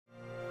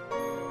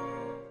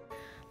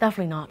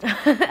Definitely not.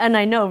 And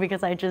I know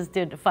because I just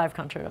did 5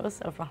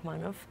 concertos of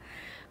Rachmaninoff.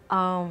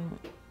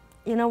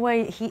 In a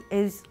way, he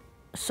is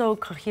so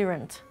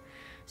coherent.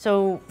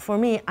 So for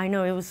me, I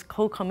know it was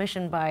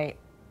co-commissioned by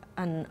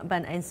an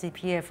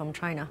NCPA from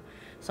China.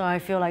 So I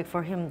feel like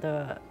for him,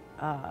 the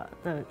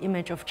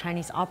image of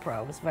Chinese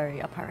opera was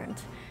very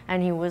apparent.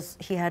 And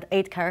he had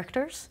 8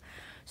 characters.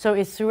 So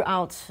it's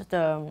throughout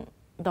the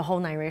whole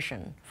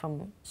narration.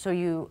 For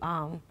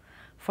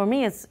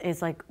me,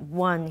 it's like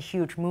one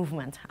huge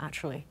movement,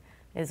 actually.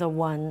 It's a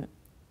one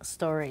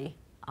story,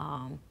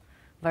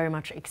 very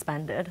much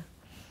expanded.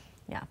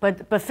 Yeah,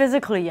 but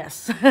physically,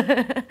 yes.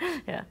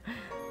 Yeah.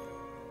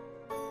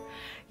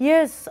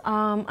 Yes,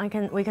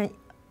 we can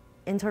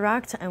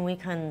interact and we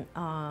can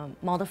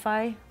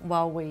modify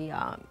while we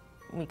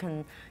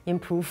can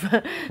improve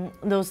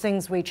those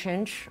things we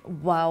change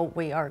while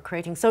we are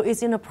creating. So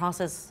it's in a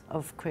process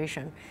of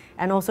creation.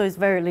 And also it's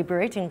very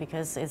liberating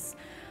because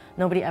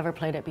nobody ever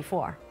played it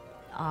before.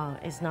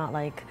 It's not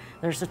like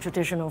there's a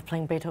tradition of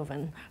playing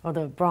Beethoven or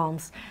the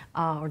Brahms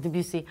or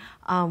Debussy,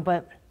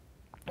 but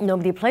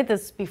nobody played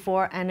this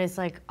before, and it's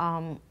like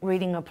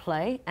reading a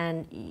play,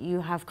 and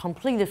you have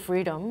complete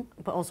freedom,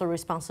 but also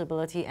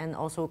responsibility and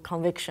also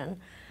conviction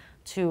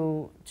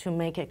to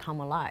make it come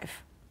alive.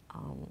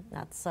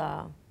 That's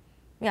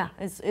yeah,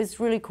 it's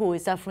really cool.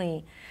 It's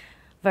definitely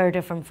very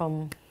different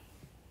from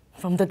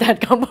the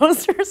dead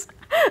composers.